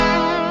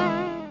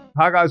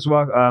Hi guys,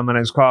 my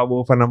name's Carl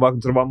Wolf and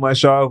welcome to the One Way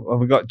Show.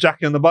 We've got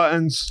Jackie on the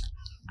buttons.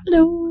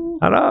 Hello.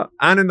 Hello.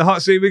 And in the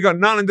hot seat, we got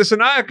Nalin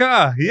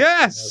Dissanayake.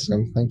 Yes.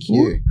 Welcome. Thank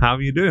you. How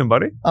are you doing,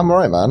 buddy? I'm all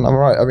right, man. I'm all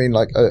right. I mean,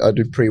 like, I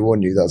did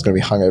pre-warn you that I was going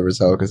to be hungover as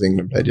hell because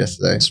England played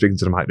yesterday. Speaking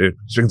to the mic, dude.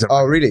 Speaking to the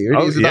Oh, really?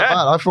 Oh, Is it that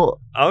bad? I thought...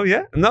 Oh,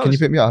 yeah? No. Can you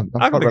pick me up?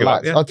 I'm quite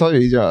relaxed. I'll tell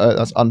you,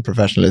 that's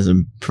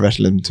unprofessionalism.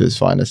 Professionalism to its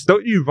finest.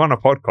 Don't you run a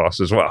podcast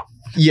as well?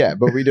 Yeah,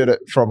 but we did it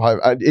from home.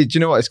 Do you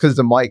know what? It's because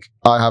the mic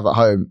I have at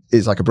home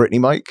is like a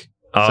Britney mic.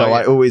 Oh, so yeah.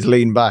 I always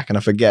lean back and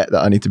I forget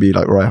that I need to be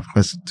like right up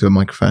close to a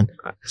microphone.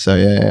 So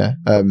yeah.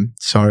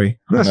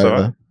 Sorry. That's all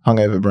right.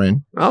 Hungover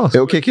brain. Oh,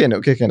 It'll kick in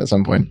at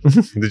some point.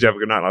 Did you have a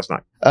good night last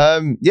night?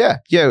 Yeah,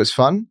 it was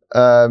fun.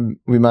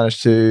 We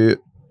managed to.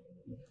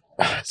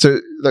 So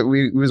like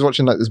we was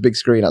watching like this big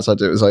screen outside.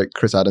 It was like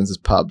Chris Adams'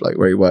 pub, like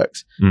where he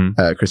works.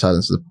 Chris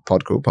Adams was a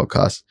Podcrawl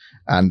Podcast,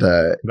 and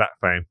that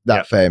fame,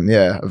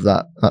 of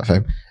that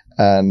fame.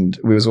 And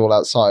we was all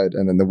outside,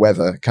 and then the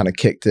weather kind of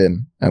kicked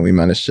in, and we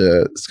managed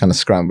to kind of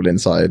scramble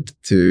inside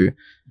to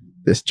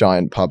this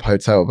giant pub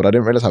hotel. But I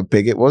didn't realize how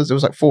big it was. It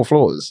was like 4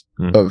 floors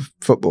of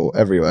football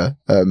everywhere.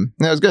 Yeah,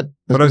 it was good.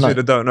 For those of you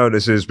that don't know,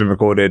 this has been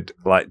recorded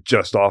like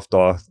just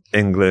after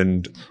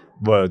England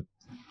were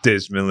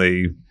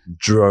dismally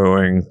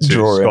drawing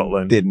to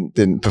Scotland.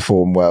 Didn't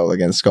perform well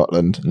against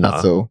Scotland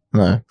at all.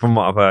 No, from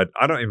what I've heard,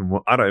 I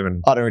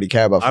don't really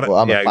care about football.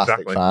 I'm a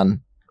plastic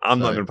fan. I'm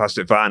not even a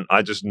plastic fan.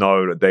 I just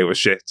know that they were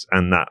shit,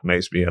 and that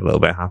makes me a little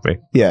bit happy.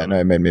 Yeah, no,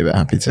 it made me a bit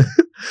happy too.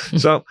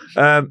 So,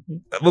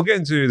 we'll get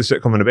into the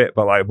sitcom in a bit,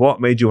 but like,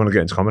 what made you want to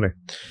get into comedy?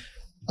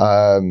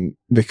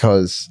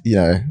 Because,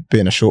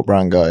 being a short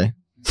brown guy,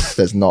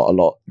 there's not a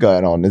lot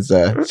going on, is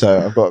there?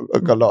 So I've got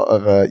a lot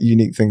of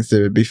unique things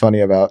to be funny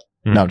about.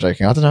 No, I'm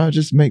joking. I don't know. I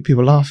just make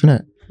people laugh,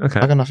 innit? Okay.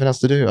 I got nothing else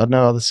to do. I had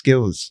no other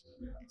skills.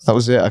 That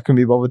was it. I couldn't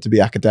be bothered to be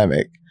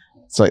academic.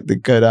 It's like they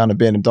go down to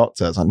being a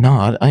doctor. It's like, no,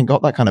 I ain't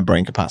got that kind of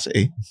brain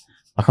capacity.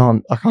 I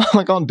can't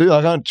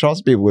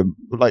trust people with,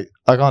 like,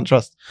 I can't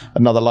trust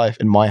another life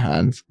in my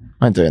hands.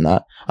 I ain't doing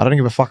that. I don't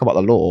give a fuck about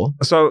the law.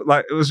 So,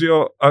 like, it was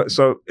your,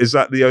 so is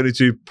that the only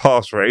two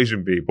paths for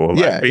Asian people?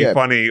 Like, be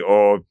funny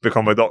or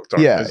become a doctor?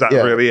 Yeah. Is that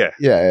really it?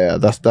 Yeah,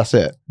 that's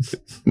it.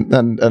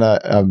 and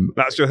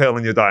that's your hill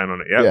and you're dying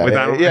on it, yeah? We're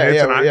down on it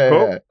here tonight?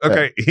 Cool.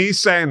 Okay, he's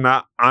saying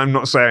that. I'm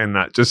not saying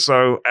that. Just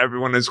so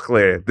everyone is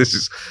clear. This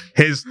is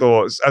his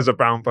thoughts as a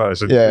brown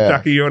person. Yeah.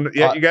 Jackie, you get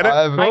it?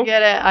 Cool? I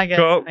get it.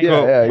 Cool.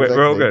 Yeah,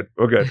 exactly. We're all good.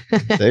 We're good.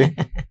 See?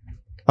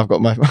 I've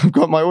got my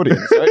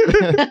audience. Right?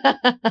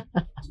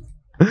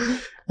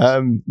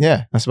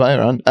 Yeah, that's about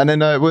it, man. And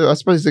then I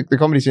suppose the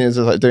comedy scene is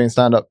like doing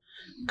stand-up.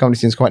 Comedy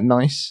scene is quite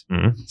nice,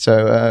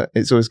 so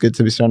it's always good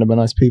to be surrounded by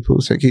nice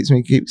people. So it keeps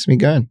me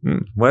going.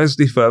 Where's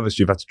the furthest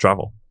you've had to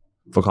travel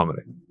for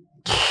comedy?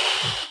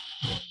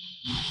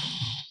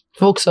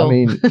 Vauxhall. I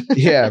mean,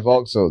 yeah,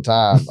 Vauxhall.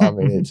 Damn. I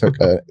mean, it took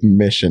a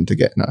mission to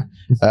get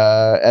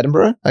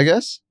Edinburgh, I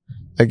guess.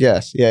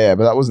 Yeah,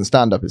 but that wasn't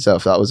stand-up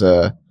itself. That was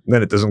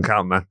Then it doesn't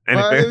count, man.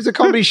 It was a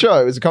comedy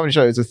show. It was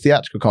a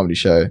theatrical comedy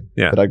show.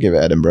 Yeah. But I'd give it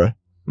Edinburgh.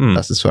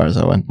 That's as far as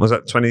I went. Was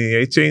that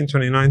 2018,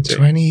 2019?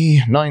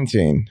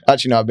 2019.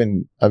 Actually, no, I've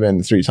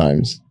been 3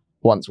 times.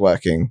 Once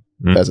working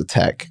as a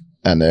tech,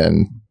 and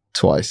then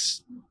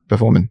twice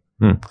performing.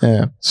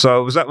 Yeah.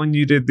 So was that when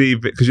you did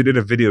because you did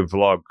a video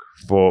vlog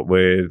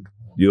with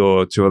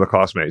your 2 other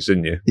classmates,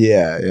 didn't you?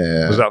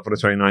 Yeah. Was that for the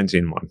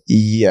 2019 one?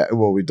 Yeah.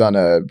 Well, we've done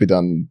for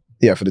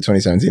the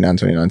 2017 and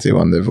 2019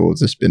 one. They've all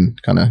just been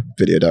kind of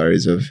video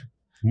diaries of.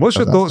 What's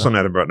your thoughts on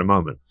Edinburgh at the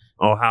moment,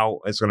 or how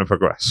it's going to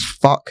progress?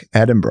 Fuck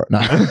Edinburgh.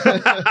 No.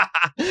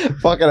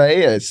 Fucking hate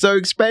it. It's so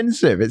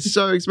expensive.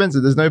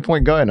 There's no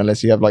point going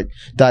unless you have like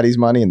daddy's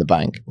money in the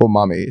bank or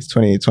mummy. It's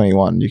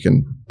 2021.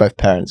 Both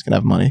parents can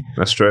have money.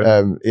 That's true.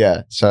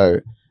 Yeah. So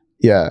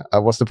yeah.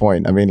 What's the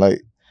point? I mean,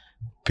 like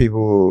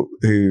people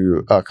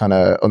who are kind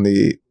of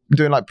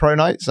doing like pro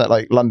nights at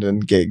like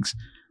London gigs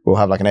will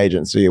have like an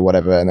agency or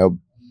whatever, and they'll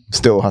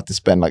still have to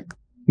spend like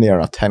near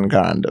enough 10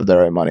 grand of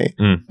their own money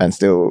and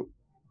still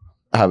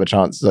have a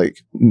chance like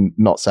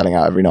not selling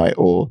out every night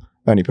or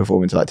only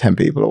performing to like 10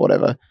 people or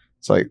whatever.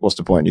 It's like, what's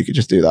the point? You could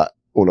just do that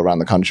all around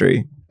the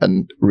country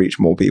and reach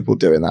more people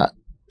doing that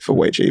for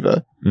way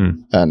cheaper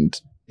and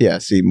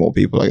see more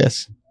people, I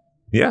guess.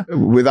 Yeah.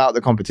 Without the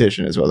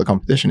competition as well. The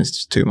competition is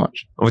just too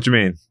much. What do you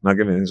mean? Now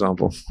give me an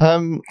example.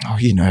 Trying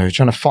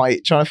to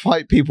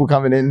fight people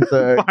coming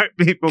into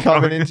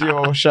into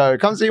your show.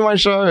 Come see my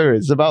show.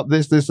 It's about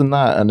this, and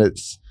that. And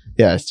it's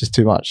just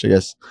too much, I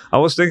guess. I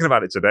was thinking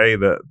about it today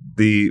that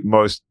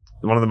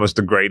one of the most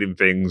degrading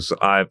things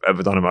I've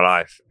ever done in my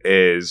life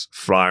is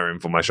flyering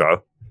for my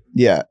show.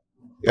 Yeah.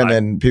 And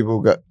then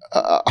people go,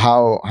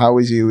 how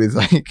is you with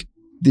like,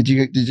 did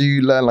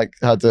you learn like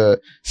how to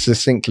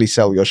succinctly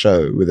sell your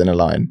show within a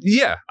line?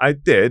 Yeah, I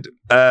did.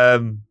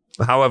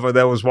 However,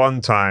 there was one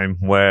time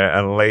where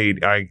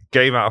I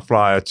gave out a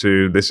flyer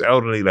to this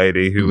elderly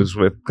lady who was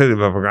clearly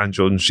with her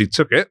grandchildren. She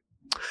took it.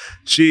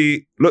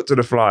 She looked at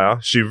the flyer.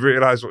 She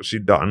realized what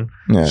she'd done.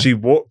 Yeah. She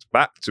walked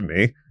back to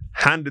me,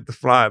 handed the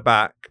flyer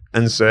back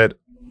and said,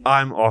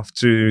 I'm off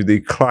to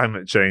the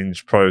climate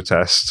change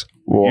protest.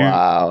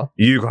 Wow.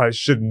 You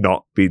guys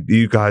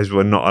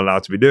were not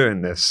allowed to be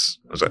doing this.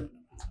 I was like,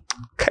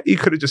 okay, you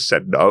could have just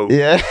said no.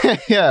 Yeah.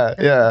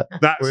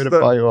 That's Way to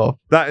buy you off.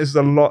 That is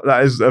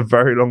a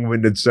very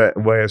long-winded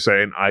way of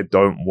saying I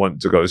don't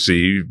want to go see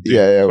you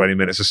do 20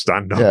 minutes of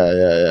stand-up.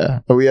 Yeah.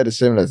 But we had a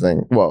similar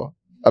thing. Well,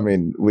 I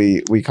mean,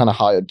 we kind of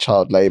hired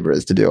child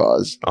labourers to do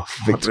ours. Oh,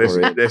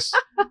 Victorian.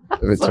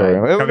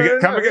 Victorian.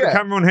 Can we get a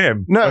camera on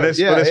him? No, for this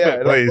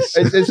bit, please.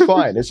 It's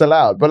fine. It's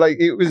allowed. But like,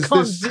 it was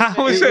this.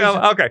 How is it?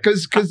 Okay.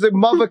 Because the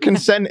mother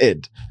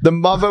consented. The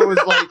mother was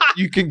like,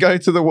 "You can go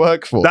to the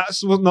workforce."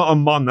 That's not a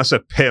mum. That's a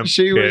pimp.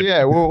 Kid.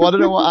 Yeah. Well, I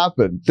don't know what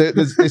happened.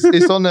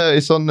 It's on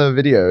the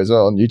video as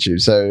well on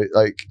YouTube. So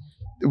like,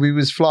 we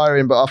was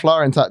flyering, but our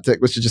flyering tactic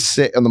was to just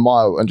sit on the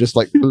mile and just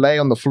like lay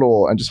on the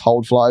floor and just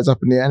hold flyers up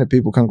in the air and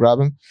people come grab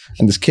them.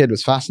 And this kid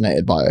was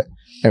fascinated by it.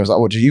 And he was like,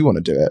 "Well, do you want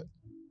to do it?"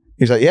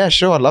 He's like, "Yeah,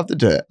 sure, I'd love to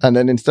do it." And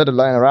then instead of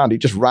laying around, he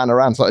just ran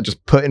around, started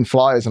just putting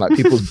flyers in like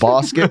people's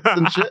baskets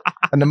and shit.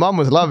 And the mum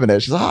was loving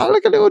it. She's like, "Oh,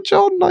 look at little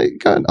John." Like,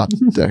 going, I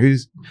don't know,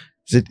 is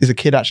a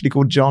kid actually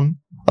called John?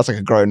 That's like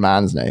a grown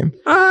man's name.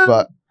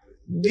 But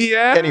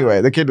yeah. Anyway,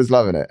 the kid was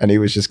loving it and he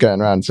was just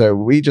going around. So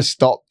we just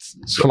stopped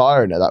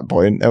flying at that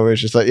point and we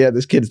was just like, yeah,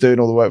 this kid's doing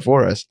all the work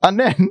for us. And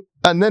then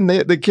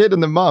the kid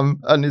and the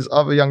mum and his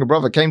other younger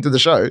brother came to the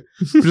show,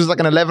 which was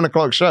like an 11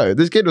 o'clock show.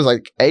 This kid was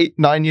like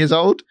 9 years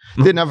old,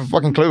 didn't have a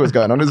fucking clue what's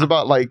going on. It was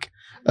about like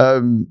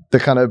the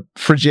kind of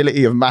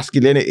fragility of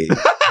masculinity.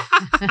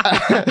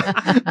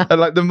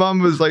 And like the mum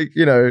was like,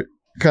 you know,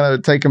 kind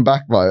of taken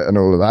back by it and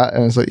all of that.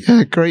 And it's like,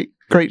 yeah, great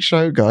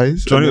show,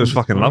 guys. Johnny was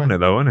fucking loving it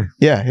though, wasn't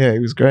he? Yeah, he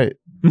was great.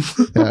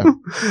 Yeah.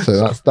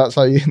 So that's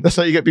how you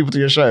get people to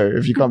your show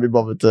if you can't be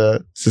bothered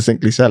to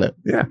succinctly sell it.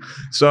 Yeah.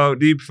 So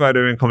do you prefer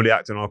doing comedy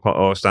acting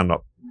or stand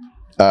up?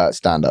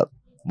 Stand up.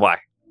 Why?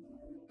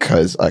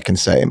 Because I can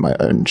say my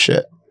own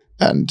shit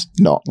and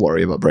not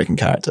worry about breaking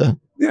character.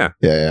 Yeah.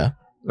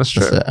 That's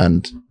true.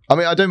 And I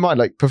mean, I don't mind,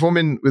 like,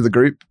 performing with a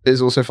group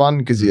is also fun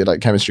because you have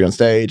like chemistry on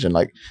stage, and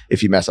like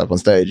if you mess up on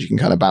stage you can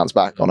kind of bounce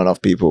back on and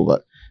off people.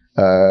 But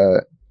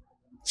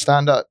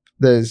stand up,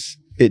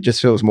 it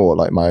just feels more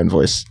like my own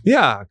voice.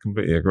 Yeah, I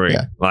completely agree.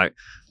 Yeah. Like,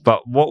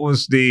 but what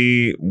was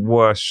the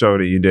worst show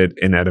that you did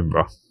in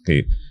Edinburgh?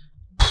 I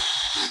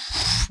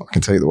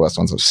can tell you the worst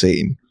ones I've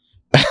seen.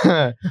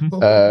 The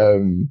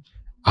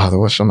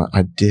worst one that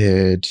I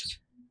did,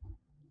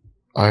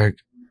 I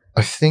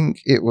think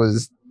it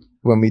was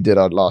when we did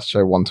our last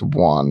show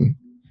 1-to-1,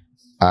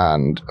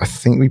 and I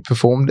think we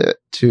performed it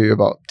to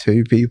about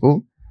 2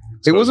 people.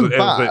 So it wasn't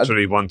bad. It was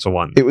literally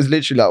 1-to-1. It was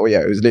literally like, well,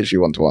 yeah, it was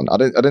literally 1-to-1. I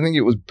don't think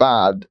it was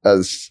bad,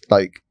 as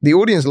like the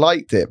audience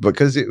liked it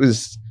because there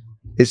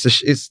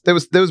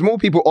was more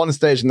people on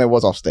stage than there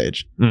was off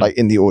stage, like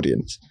in the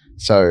audience.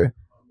 So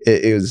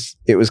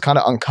it was kind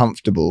of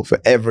uncomfortable for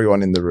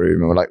everyone in the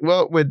room, and we're like,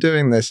 well, we're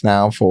doing this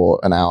now for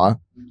an hour.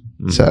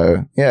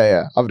 So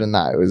yeah. Other than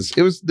that, it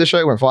was the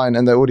show went fine,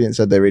 and the audience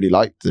said they really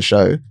liked the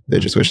show. They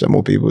just wish that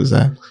more people was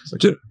there. Like,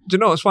 do you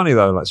know what's funny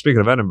though? Like,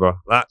 speaking of Edinburgh,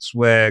 that's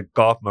where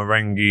Garth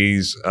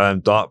Marenghi's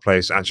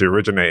Darkplace actually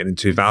originated in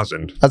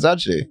 2000. That's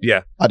actually,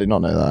 yeah, I did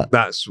not know that.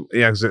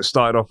 Because it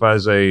started off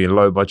as a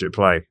low budget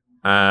play.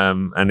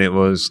 And it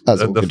was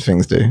that's what good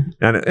things do.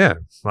 And that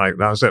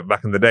was it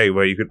back in the day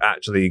where you could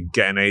actually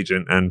get an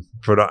agent and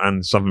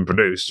something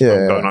produced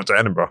from going out to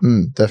Edinburgh.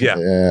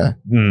 Definitely, yeah.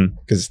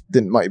 Because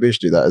didn't Mighty Bish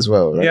do that as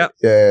well? Right?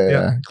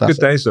 Yeah. Good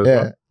days,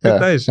 though. Good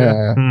days.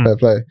 Fair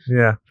play.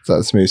 Yeah. So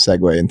that's a smooth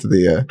segue into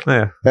the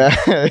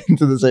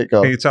into the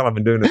sitcom. You can tell I've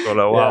been doing it for a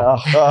little while.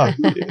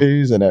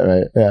 Who's in it,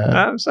 mate?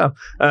 Yeah. So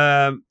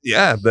the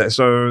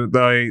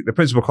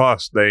principal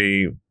cast,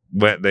 they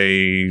got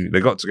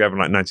together in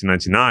like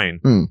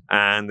 1999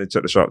 and they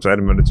took the show up to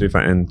Edinburgh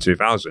in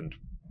 2000,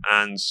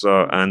 and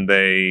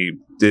they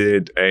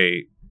did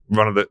a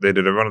run of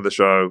the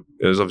show.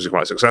 It was obviously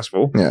quite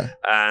successful,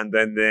 and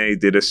then they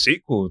did a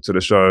sequel to the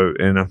show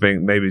in I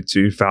think maybe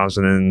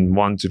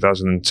 2001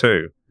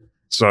 2002.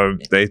 So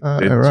they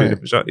did 2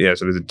 different shows. Yeah,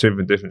 so they did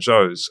 2 different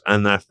shows,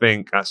 and I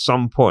think at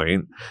some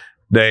point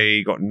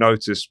they got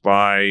noticed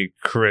by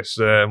Chris.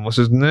 What's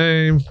his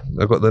name?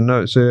 I've got the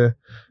notes here.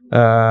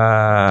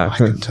 I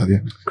couldn't tell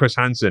you. Chris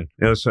Hansen.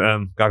 It was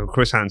a guy called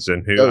Chris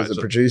Hansen who was a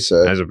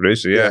producer. As a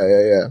producer,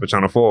 for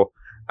Channel 4.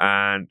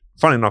 And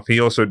funny enough, he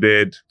also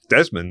did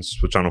Desmond's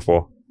for Channel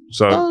 4.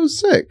 So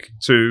sick.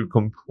 2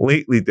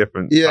 completely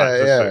different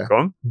types of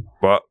sitcom,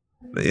 but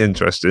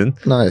interesting.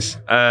 Nice.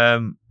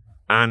 And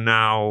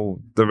now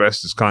the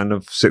rest is kind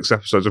of 6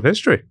 episodes of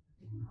history.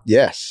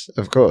 Yes,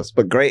 of course.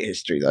 But great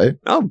history though.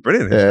 Oh,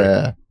 brilliant history.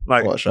 Yeah.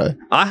 Like, what a show.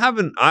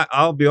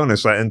 I'll be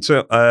honest, like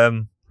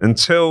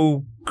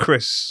until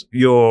Chris,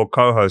 your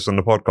co-host on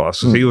the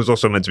podcast, he was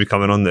also meant to be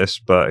coming on this,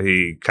 but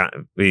he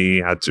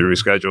had to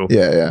reschedule.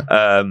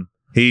 Yeah.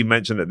 He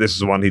mentioned that this is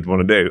the one he'd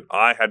want to do.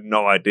 I had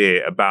no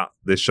idea about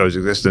this show's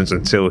existence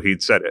until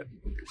he'd said it.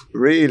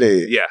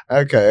 Really? Yeah.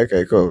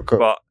 Okay, cool.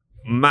 But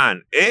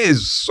man, it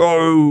is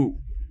so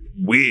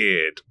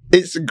weird.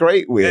 It's a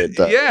great weird.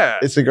 Though. Yeah.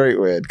 It's a great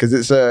weird because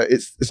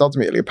it's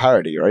ultimately a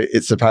parody, right?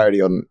 It's a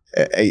parody on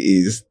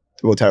 80s,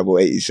 terrible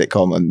 80s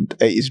sitcom and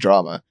 80s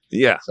drama.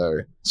 Yeah. So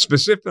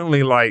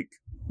specifically, like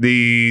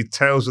the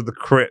Tales of the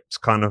Crypt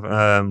kind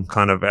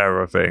of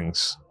era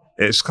things.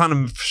 It's kind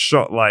of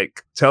shot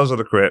like Tales of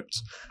the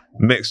Crypt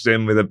mixed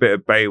in with a bit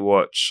of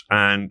Baywatch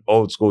and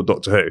old school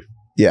Doctor Who.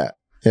 Yeah.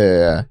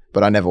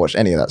 But I never watched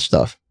any of that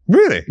stuff.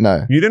 Really?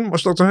 No. You didn't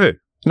watch Doctor Who?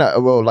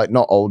 No, well, like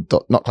not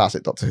not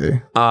classic Doctor Who.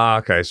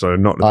 Okay, so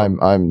not.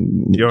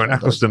 You're an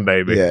Eccleston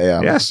baby.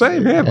 Yeah.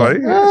 Same here, buddy.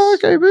 Oh,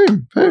 okay,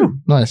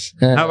 boom, nice.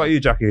 Yeah. How about you,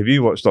 Jackie? Have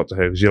you watched Doctor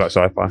Who? Because you like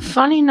sci-fi.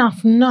 Funny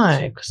enough,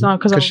 no,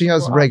 because she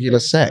has regular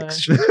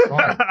sex. So.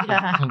 Yeah,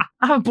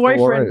 I have a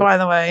boyfriend, by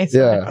the way. So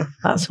yeah,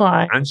 that's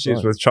why. And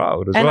she's with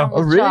child as well.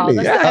 Oh,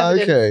 really? Yeah.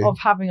 Okay. Of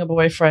having a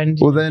boyfriend.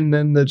 Well, then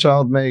the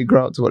child may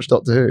grow up to watch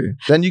Doctor Who.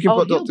 Then you can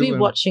put Doctor Who. You'll be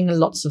watching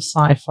lots of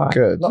sci-fi.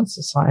 Good. Lots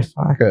of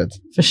sci-fi. Good.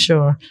 For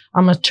sure.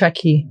 I'm a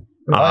Trekkie.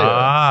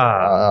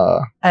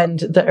 And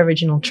the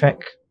original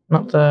Trek,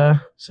 not so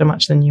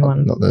much the new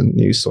one. Not the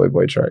new Soy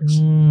Boy Treks.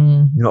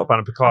 You're not a fan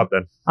of Picard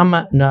then? I'm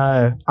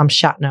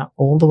Shatner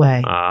all the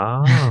way.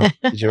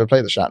 Did you ever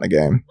play the Shatner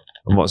game?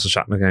 And what's the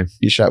Shatner game?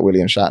 You shout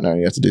William Shatner and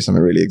you have to do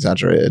something really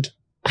exaggerated.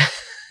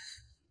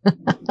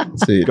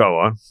 So go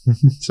on.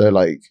 So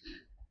like,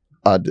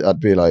 I'd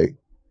be like,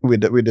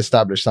 we'd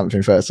establish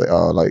something first.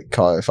 Like,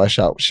 Kyle, if I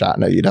shout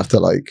Shatner, you'd have to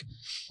like,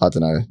 I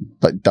don't know,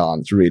 like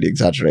dance really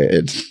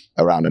exaggerated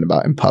around and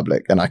about in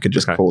public, and I could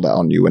just pull that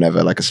on you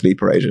whenever, like a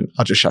sleeper agent.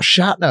 I'll just shout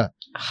Shatner,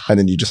 and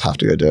then you just have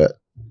to go do it.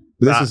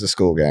 But this is a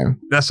school game.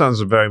 That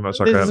sounds very much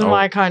like this is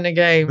my kind of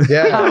game.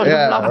 Yeah, I would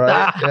love right?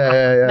 that.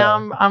 Yeah.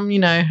 Now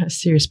I'm a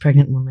serious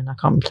pregnant woman. I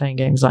can't be playing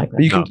games like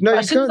that.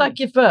 As soon as I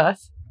give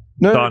birth.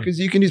 No, because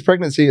you can use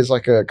pregnancy as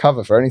like a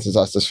cover for anything.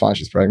 So that's just fine.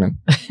 She's pregnant.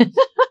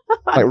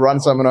 Like run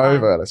someone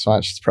over. That's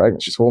fine. She's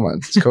pregnant. She's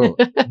hormones. It's cool.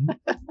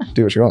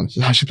 Do what she wants.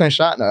 She's playing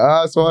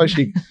Shatner. That's why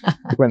she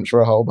went for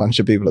a whole bunch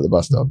of people at the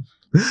bus stop.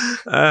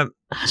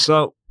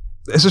 So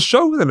it's a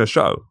show within a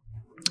show.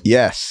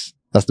 Yes,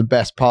 that's the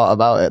best part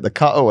about it. The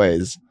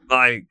cutaways,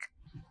 like,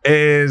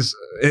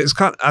 it's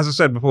kind of, as I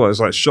said before, it's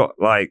like shot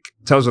like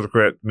Tales of the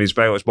Crypt meets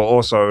Baywatch, but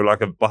also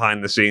like a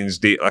behind the scenes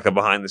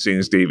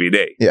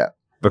DVD. Yeah.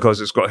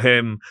 Because it's got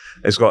him,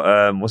 it's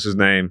got what's his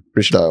name?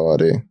 Richard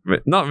Ayoade.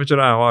 Not Richard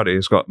Ayoade.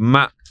 It's got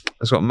Matt.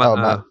 Richard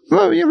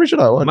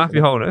Ayoade.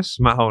 Matthew Holness.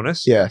 Matt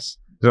Holness. Yes.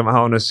 So Matt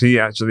Holness. He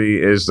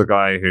actually is the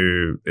guy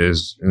who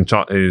is in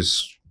charge.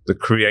 Is the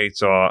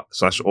creator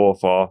 /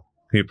 author.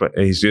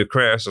 He's the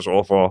creator /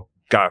 author.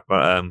 Garth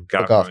Marenghi.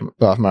 Garth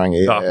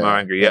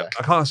Marenghi. Yeah.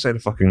 I can't say the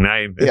fucking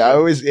name. Yeah, I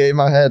always in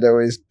my head. I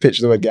always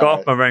picture the word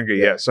Garth Marenghi.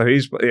 Yeah. So he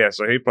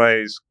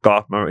plays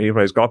Garth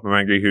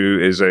Marenghi, who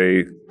is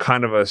a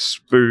kind of a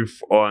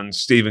spoof on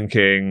Stephen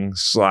King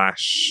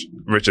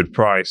 / Richard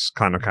Price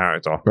kind of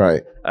character.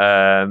 Right.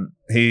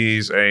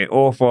 He's an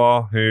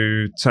author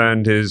who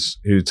turned his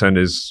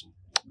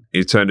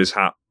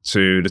hat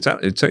to the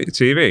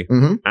TV,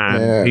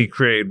 and he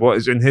created what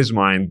is in his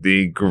mind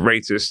the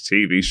greatest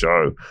TV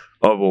show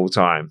of all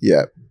time.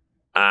 Yeah,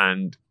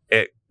 and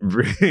it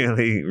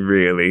really,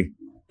 really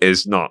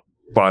is not,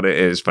 but it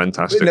is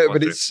fantastic. No,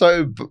 but it's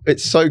so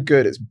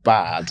good. It's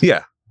bad.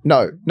 Yeah.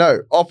 No,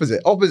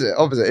 opposite.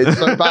 It's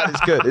so bad. It's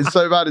good. It's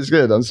so bad. It's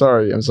good. I'm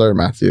sorry,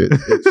 Matthew.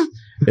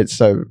 It's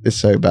so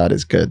bad.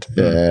 It's good.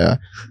 Yeah.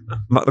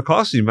 But the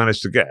cast you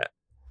managed to get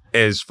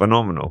is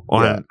phenomenal.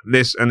 The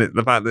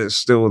fact that it's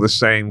still the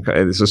same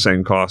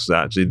cast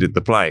that actually did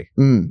the play.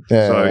 You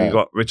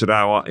got Richard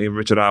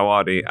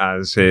Ayoade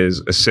as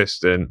his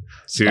assistant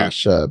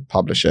 /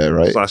 publisher,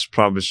 right? /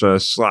 publisher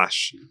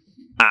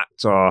 /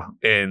 actor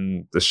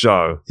in the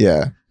show.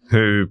 Yeah,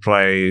 who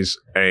plays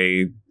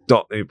an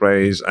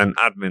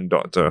admin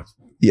doctor.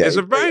 Yeah,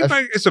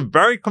 it's a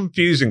very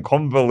confusing,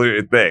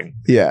 convoluted thing.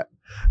 Yeah,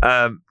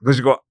 because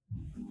you've got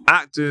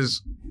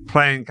actors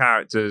playing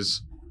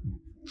characters,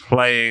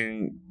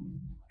 playing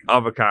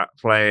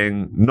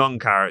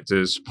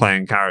non-characters,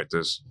 playing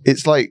characters.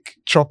 It's like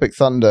Tropic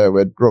Thunder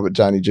with Robert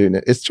Downey Jr.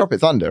 It's Tropic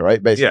Thunder,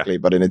 right? Basically,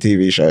 but in a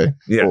TV show.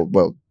 Yeah.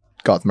 Well,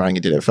 Garth Marenghi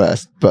did it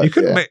first. But you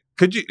couldn't make.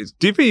 Do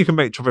you think you can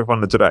make Tropic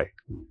Thunder today?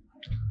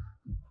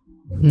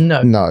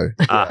 No. No.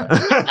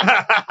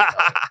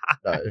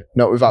 No,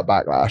 not without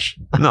backlash.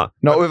 No.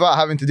 Not without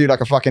having to do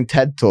like a fucking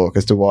TED talk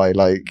as to why,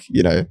 like,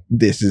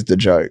 this is the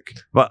joke.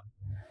 But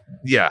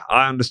yeah,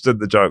 I understood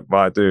the joke, but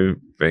I do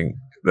think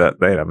that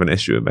they'd have an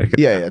issue with making it.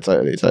 Yeah,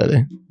 totally. It's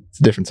a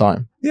different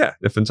time. Yeah,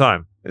 different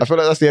time. I feel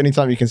like that's the only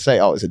time you can say,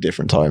 it's a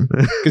different time.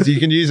 Because you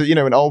can use it,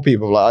 when old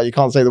people are like, you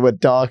can't say the word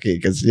darky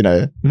because,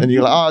 and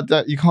you're like,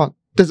 you can't,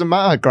 doesn't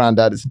matter,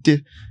 granddad, it's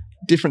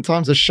different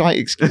times, a shite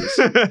excuse.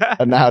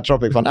 And now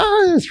Tropic Thunder,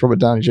 it's Robert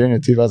Downey Jr.,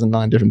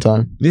 2009, different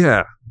time.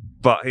 Yeah,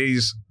 but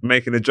he's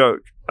making a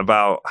joke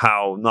about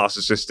how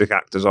narcissistic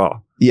actors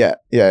are. Yeah.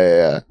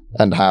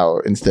 And how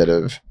instead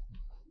of,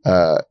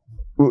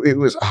 it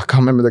was, I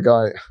can't remember the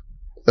guy,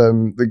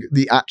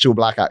 the actual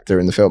black actor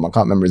in the film, I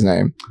can't remember his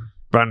name.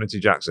 Brandon T.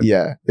 Jackson.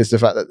 Yeah, it's the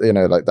fact that,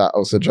 like that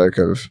also joke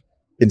of,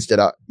 instead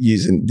of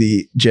using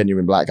the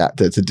genuine black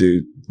actor to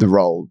do the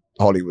role,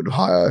 Hollywood would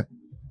hire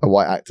a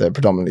white actor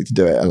predominantly to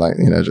do it, and like,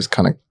 you know, just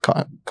kind of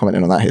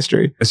commenting on that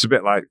history. It's a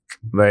bit like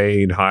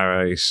they'd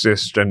hire a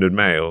cisgendered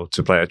male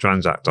to play a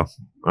trans actor,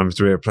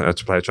 to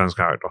play a trans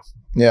character.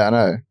 Yeah, I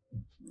know.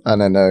 And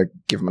then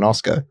give him an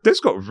Oscar. This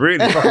got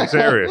really fucking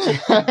serious.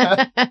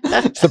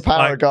 It's the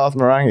power of Garth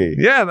Marenghi.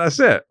 Yeah, that's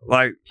it.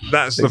 Like,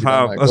 that's the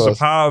power. That's the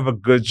power of a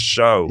good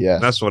show. Yeah,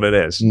 that's what it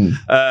is.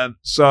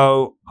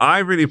 So I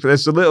really,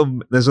 there's a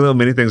little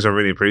many things I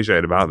really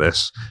appreciate about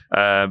this.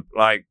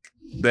 Like,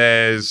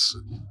 the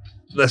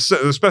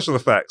special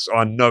effects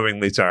are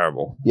knowingly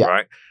terrible. Yeah.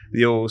 Right.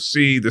 You'll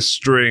see the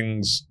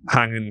strings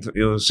hanging.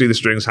 You'll see the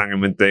strings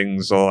hanging when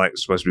things are like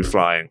supposed to be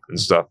flying and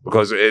stuff,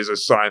 because it is a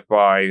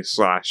sci-fi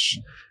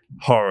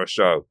 / horror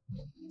show.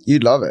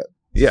 You'd love it.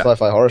 Yeah,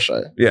 sci-fi horror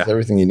show. Yeah, it's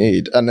everything you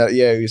need. And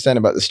you're saying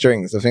about the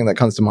strings. The thing that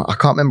comes to mind, I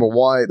can't remember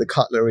why the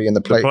cutlery and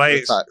the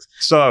plates.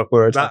 So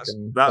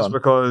that's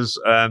because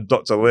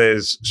Dr.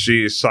 Liz,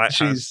 she's got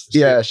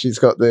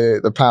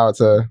the power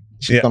to.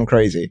 She's gone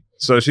crazy.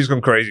 So she's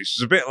gone crazy.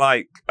 She's a bit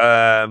like,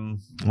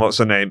 what's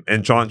her name?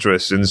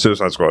 Enchantress in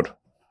Suicide Squad.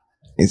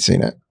 You've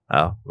seen it.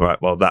 Oh, right.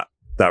 Well, that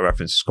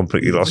reference is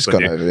completely lost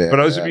on you. For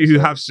those of you who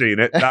have seen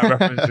it, that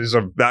reference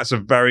that's a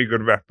very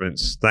good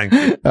reference. Thank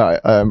you. All right.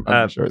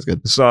 I'm sure it's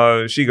good.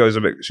 So she goes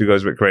a bit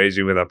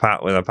crazy with her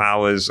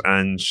powers,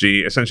 and she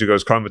essentially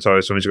goes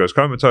comatose. So when she goes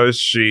comatose,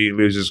 she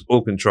loses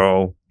all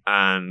control,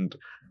 and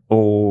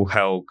all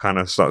hell kind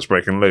of starts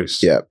breaking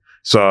loose. Yeah.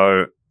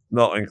 So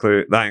that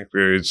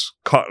includes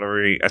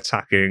cutlery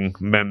attacking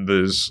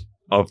members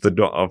of the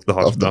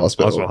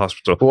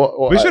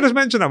hospital. We should have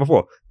mentioned that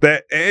before.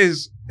 There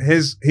is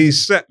he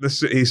set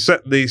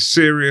the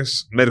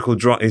serious medical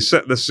drama. He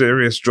set the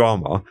serious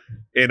drama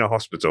in a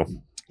hospital.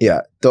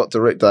 Yeah,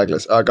 Dr. Rick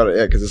Douglas. I got it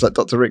here because it's like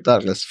Dr. Rick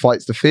Douglas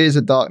fights the fears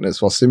of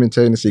darkness while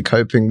simultaneously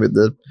coping with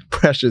the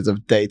pressures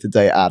of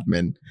day-to-day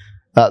admin.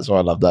 That's why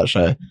I love that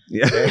show.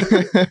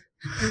 Yeah.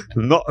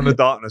 Not in the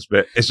darkness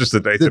bit. It's just the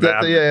day-to-day.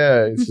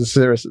 Yeah. It's a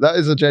serious. That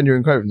is a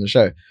genuine quote from the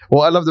show.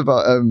 What I loved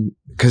about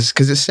because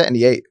it's set in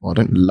the 80s. Well, I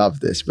don't love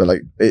this, but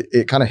like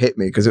it kind of hit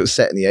me because it was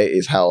set in the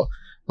 80s. How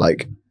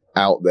like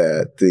out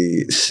there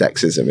the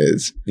sexism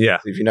is. Yeah.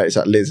 If you notice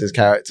that Liz's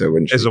character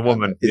when she's a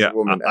woman. A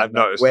woman. I've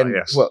noticed that.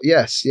 Yes. Well,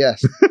 yes.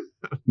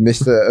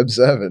 Mr.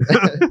 Observant.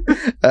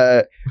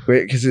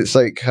 Because it's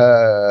like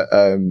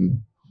her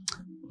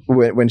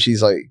when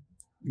she's like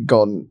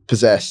gone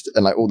possessed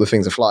and like all the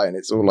things are flying,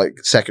 it's all like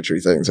secretary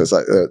things. So it's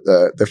like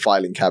the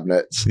filing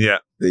cabinets,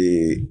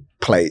 the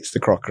plates, the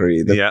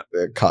crockery,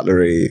 the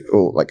cutlery,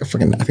 or like I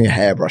think a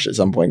hairbrush at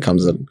some point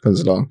comes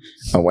along.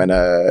 And when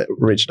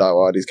Richard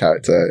Ayoade's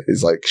character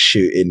is like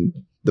shooting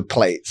the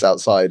plates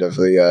outside of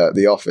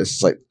the office,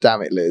 it's like,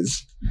 damn it,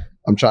 Liz,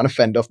 I'm trying to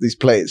fend off these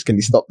plates. Can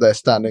you stop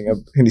standing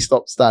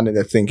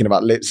there thinking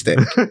about lipstick?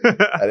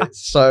 And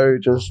it's so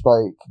just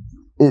like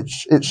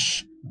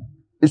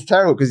it's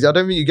terrible because I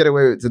don't think you get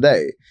away with it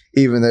today,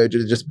 even though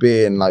just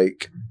being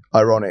like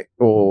ironic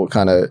or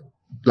kind of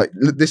like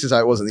this is how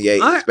it was in the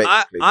 80s.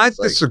 I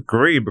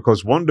disagree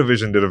because One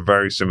Division did a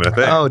very similar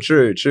thing. Oh,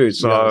 true.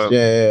 So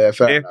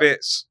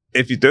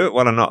if you do it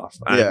well enough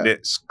and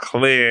it's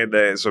clear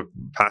that it's a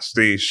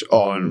pastiche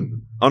or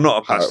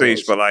not a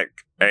pastiche, but like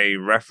a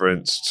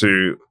reference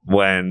to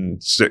when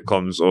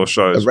sitcoms or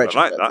shows were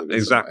like that.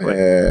 Exactly.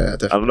 Yeah,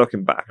 definitely. And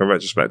looking back, a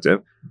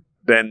retrospective.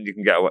 Then you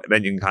can get away.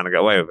 Then you can kind of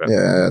get away with it.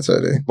 Yeah,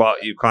 totally.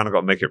 But you kind of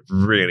got to make it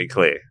really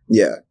clear.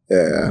 Yeah.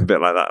 A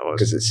bit like that was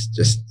because it's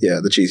just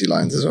the cheesy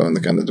lines as well, and the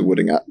kind of the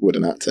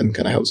wooden acting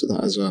kind of helps with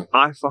that as well.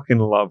 I fucking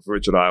love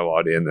Richard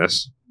Ayoade in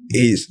this.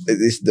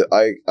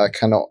 I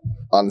cannot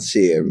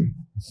unsee him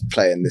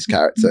playing this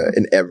character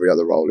in every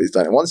other role he's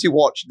done. And once you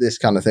watch this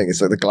kind of thing, it's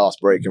like the glass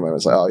breaking where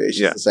it's like, oh yeah, he's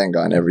just the same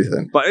guy and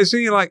everything. But is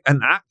he like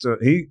an actor?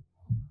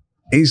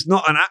 He's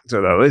not an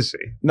actor, though, is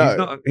he?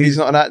 No, he's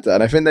not an actor.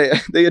 And I think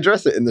they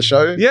address it in the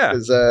show. Yeah.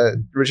 Because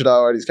Richard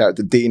Ayoade's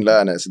character, Dean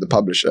Lerner, so the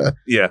publisher,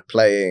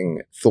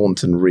 playing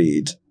Thornton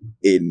Reed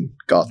in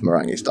Garth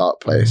Marenghi's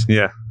Darkplace.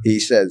 Yeah. He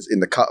says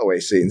in the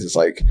cutaway scenes, it's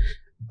like,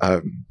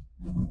 what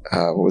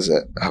was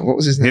it? What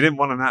was his name? He didn't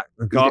want an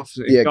actor. Garth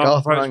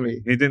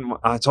Marenghi. He didn't.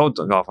 I told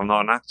Garth, I'm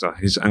not an actor.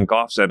 And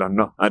Garth said,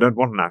 I don't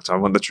want an actor. I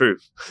want the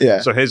truth. Yeah.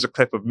 So here's a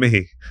clip of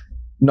me.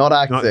 Not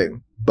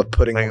acting, but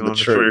putting on the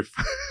truth.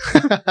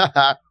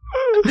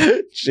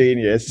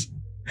 Genius.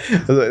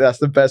 That's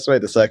the best way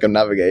to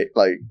circumnavigate.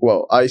 Like,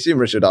 well, I assume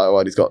Richard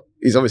Ayoade's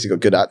he's obviously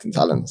got good acting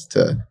talents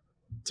to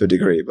a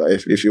degree, but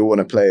if you want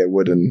to play a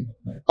wooden,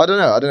 I don't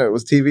know.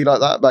 Was TV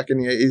like that back in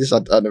the 80s?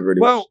 I never really.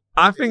 Well,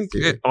 I think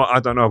I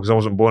don't know because I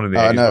wasn't born in the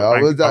 80s.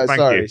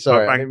 No,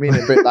 sorry. I didn't mean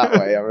it a bit that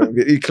way. I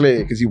mean,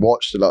 clearly because you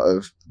watched a lot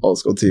of old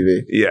school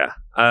TV. Yeah.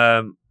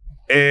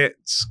 It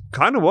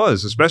kind of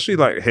was, especially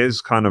like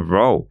his kind of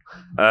role,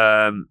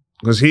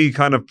 because he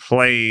kind of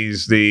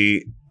plays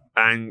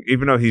and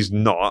even though he's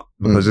not,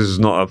 because this is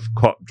not a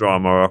cop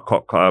drama or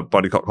a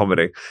body cop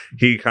comedy,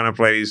 he kind of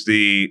plays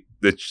the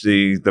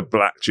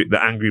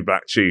angry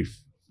black chief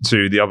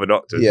to the other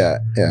doctors. Yeah.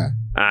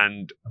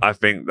 And I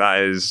think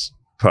that is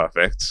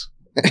perfect.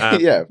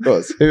 Yeah, of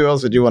course. Who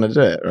else would you want to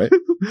do it, right?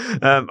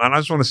 And I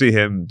just want to see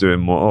him doing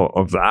more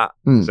of that,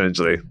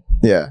 essentially.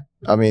 Yeah,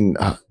 I mean,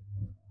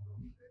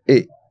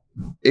 it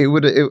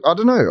would. I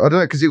don't know,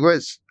 because it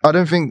was. I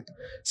don't think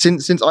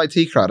since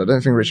IT Crowd, I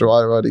don't think Richard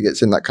Ayoade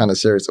gets in that kind of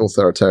serious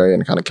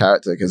authoritarian kind of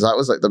character, because that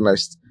was like the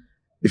most.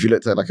 If you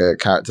looked at like a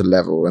character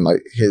level, and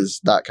like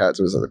that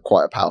character was like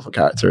quite a powerful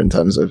character in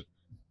terms of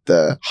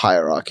the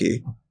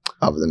hierarchy,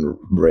 other than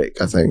Rick,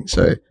 I think.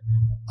 So,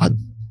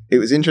 it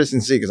was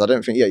interesting to see, because I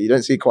don't think you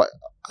don't see quite.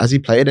 Has he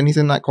played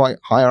anything that quite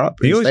higher up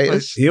in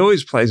status? He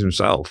always plays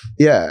himself.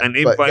 Yeah, and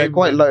they're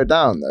quite low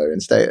down though in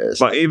status.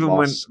 But even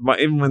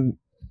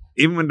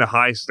when the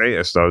high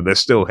status though, they're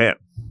still him.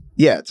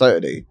 Yeah,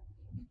 totally.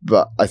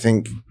 But I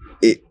think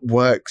it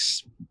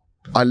works.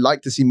 I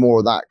like to see more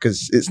of that,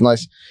 because it's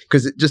nice,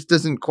 because it just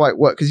doesn't quite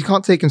work, because you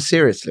can't take him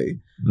seriously.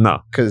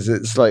 No, because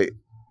it's like,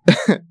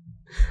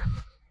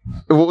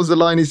 what was the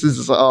line he says?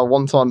 It's like,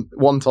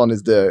 Wonton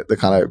is the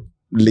kind of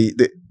lead,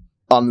 the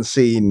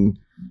unseen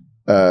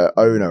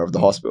owner of the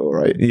hospital,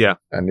 right? Yeah,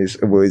 and he's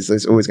always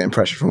getting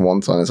pressure from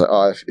Wonton. It's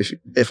like,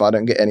 if I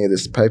don't get any of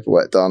this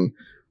paperwork done,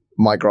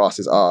 my grass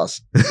is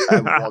arse,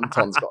 and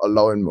Wonton's got a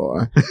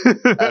lawnmower.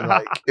 And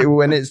like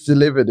when it's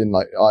delivered in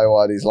like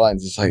Ayoade's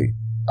lines, it's like,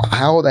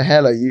 how the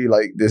hell are you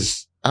like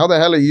this? How the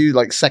hell are you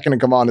like second in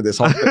command of this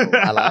hospital?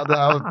 And how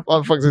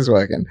the fuck is this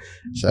working?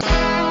 So,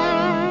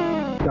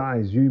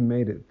 guys, you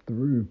made it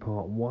through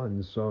part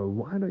 1, so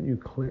why don't you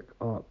click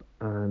up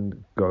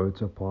and go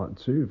to part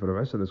 2 for the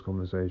rest of this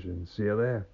conversation? See you there.